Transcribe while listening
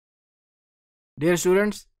Dear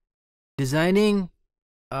students, designing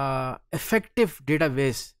effective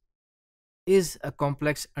database is a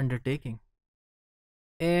complex undertaking,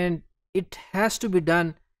 and it has to be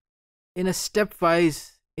done in a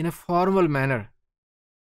stepwise, in a formal manner,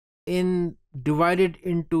 in divided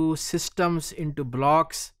into systems, into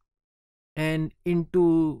blocks, and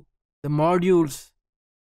into the modules,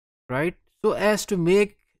 right? So as to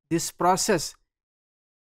make this process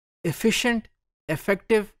efficient,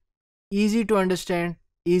 effective, easy to understand,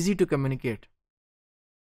 easy to communicate.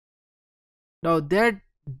 Now that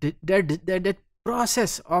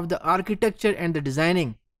process of the architecture and the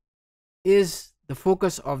designing is the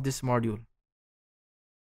focus of this module.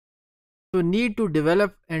 So need to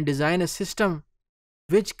develop and design a system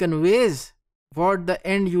which conveys what the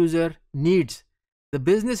end user needs. The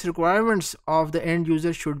business requirements of the end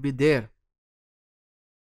user should be there.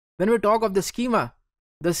 When we talk of the schema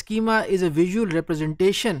is a visual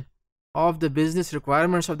representation of the business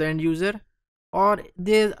requirements of the end user, or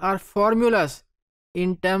there are formulas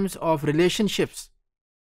in terms of relationships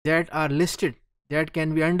that are listed, that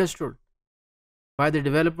can be understood by the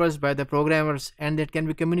developers, by the programmers, and that can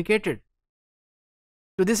be communicated.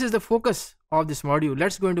 So this is the focus of this module.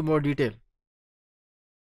 Let's go into more detail.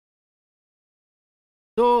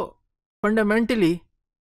 So fundamentally,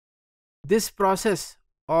 this process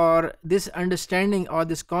or this understanding or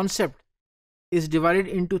this concept is divided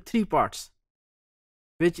into three parts,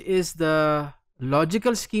 which is the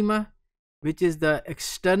logical schema, which is the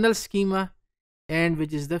external schema, and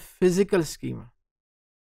which is the physical schema.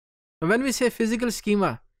 Now, when we say physical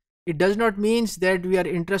schema, it does not mean that we are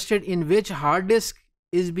interested in which hard disk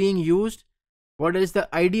is being used, what is the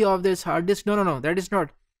ID of this hard disk. No, that is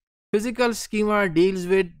not. Physical schema deals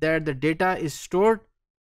with that the data is stored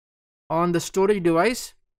on the storage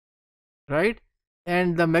device, right?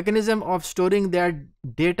 And the mechanism of storing that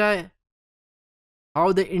data,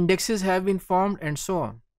 how the indexes have been formed, and so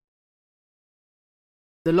on.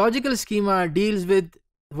 The logical schema deals with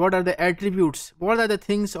what are the attributes, what are the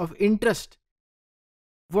things of interest,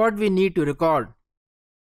 what we need to record,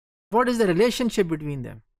 what is the relationship between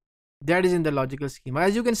them. That is in the logical schema,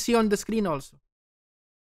 as you can see on the screen also.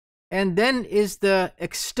 And then is the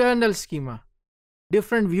external schema,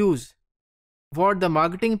 different views, what the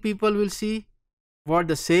marketing people will see, what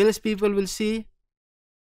the sales people will see,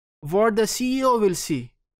 what the CEO will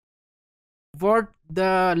see, what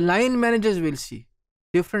the line managers will see,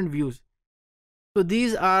 different views. So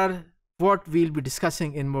these are what we'll be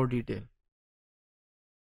discussing in more detail.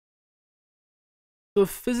 So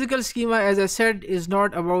physical schema, as I said, is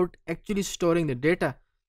not about actually storing the data,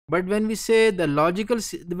 but when we say the logical,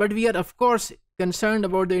 but we are of course concerned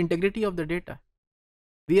about the integrity of the data.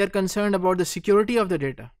 We are concerned about the security of the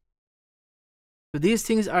data. So these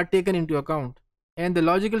things are taken into account. And the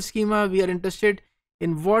logical schema, we are interested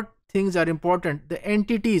in what things are important, the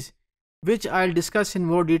entities, which I'll discuss in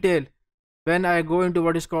more detail when I go into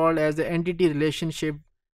what is called as the entity relationship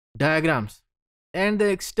diagrams. And the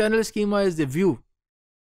external schema is the view,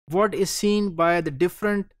 what is seen by the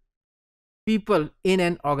different people in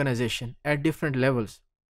an organization at different levels.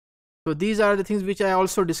 So these are the things which I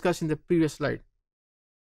also discussed in the previous slide.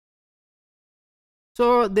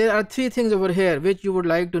 So there are three things over here which you would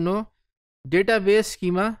like to know: database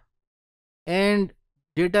schema and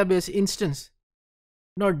database instance.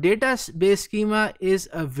 Now database schema is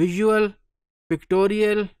a visual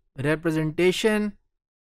pictorial representation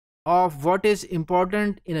of what is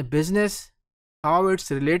important in a business, how it's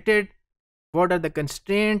related, what are the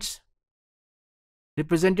constraints,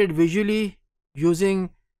 represented visually using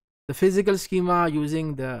the physical schema,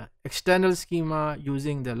 using the external schema,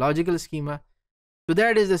 using the logical schema. So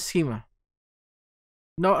that is the schema.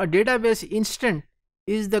 Now a database instance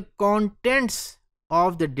is the contents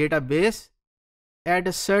of the database at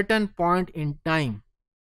a certain point in time.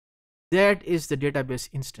 That is the database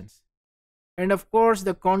instance. And of course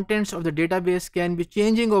the contents of the database can be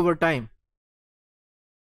changing over time.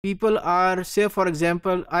 People are, say for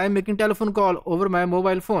example, I am making telephone call over my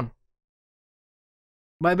mobile phone.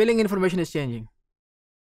 My billing information is changing.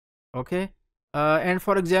 Okay. And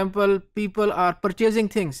for example, people are purchasing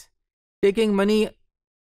things, taking money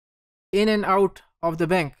in and out of the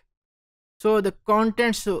bank. So the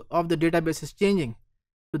contents of the database is changing.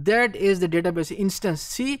 So that is the database instance.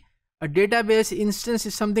 See, a database instance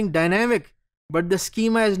is something dynamic, but the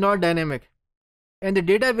schema is not dynamic. And the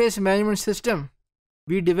database management system,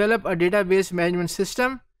 we develop a database management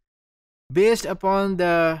system based upon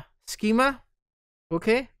the schema,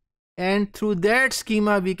 okay? And through that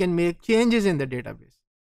schema, we can make changes in the database.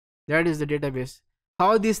 That is the database.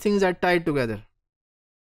 How these things are tied together.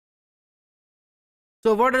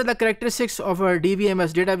 So what are the characteristics of a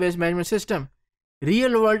DBMS, database management system?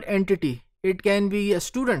 Real world entity. It can be a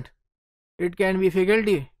student, it can be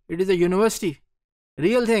faculty, it is a university.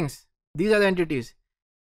 Real things. These are the entities.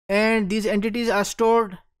 And these entities are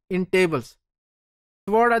stored in tables.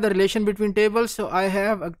 So what are the relation between tables? So I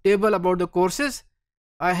have a table about the courses,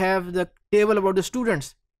 I have the table about the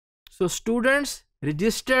students. So students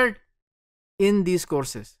registered in these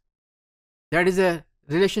courses. That is a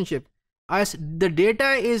relationship. As the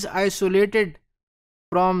data is isolated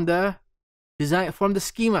from the design, from the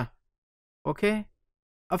schema. Okay.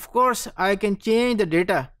 Of course, I can change the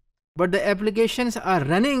data, but the applications are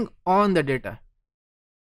running on the data.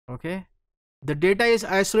 Okay. The data is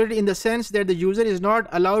isolated in the sense that the user is not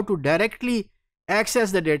allowed to directly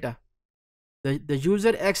access the data. The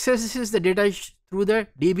user accesses the data through the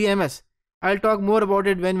DBMS. I'll talk more about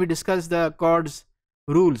it when we discuss the CORDS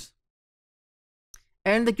rules.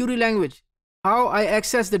 And the query language. How I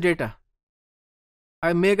access the data.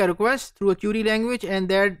 I make a request through a query language, and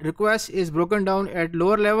that request is broken down at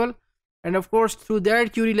lower level. And of course, through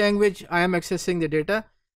that query language, I am accessing the data,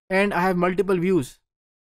 and I have multiple views.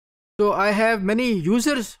 So I have many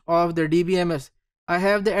users of the DBMS. I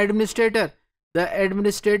have the administrator. The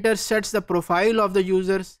administrator sets the profile of the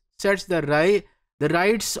users, sets the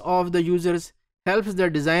rights of the users, helps the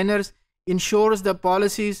designers, ensures the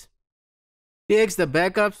policies, takes the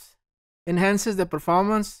backups, enhances the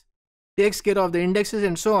performance, takes care of the indexes,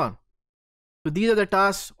 and so on. So these are the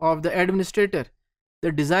tasks of the administrator.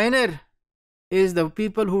 The designer is the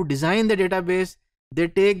people who design the database. They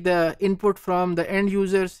take the input from the end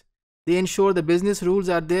users. They ensure the business rules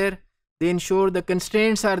are there. They ensure the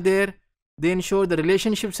constraints are there. They ensure the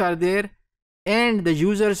relationships are there. And the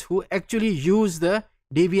users who actually use the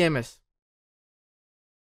DBMS.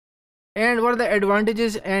 And what are the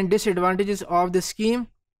advantages and disadvantages of the scheme?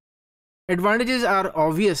 Advantages are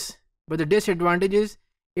obvious, but the disadvantages,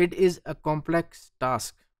 it is a complex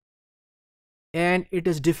task, and it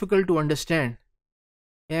is difficult to understand,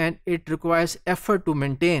 and it requires effort to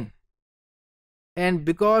maintain. And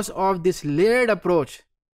because of this layered approach,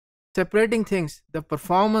 separating things, the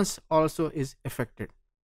performance also is affected.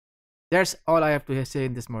 That's all I have to say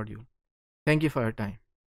in this module. Thank you for your time.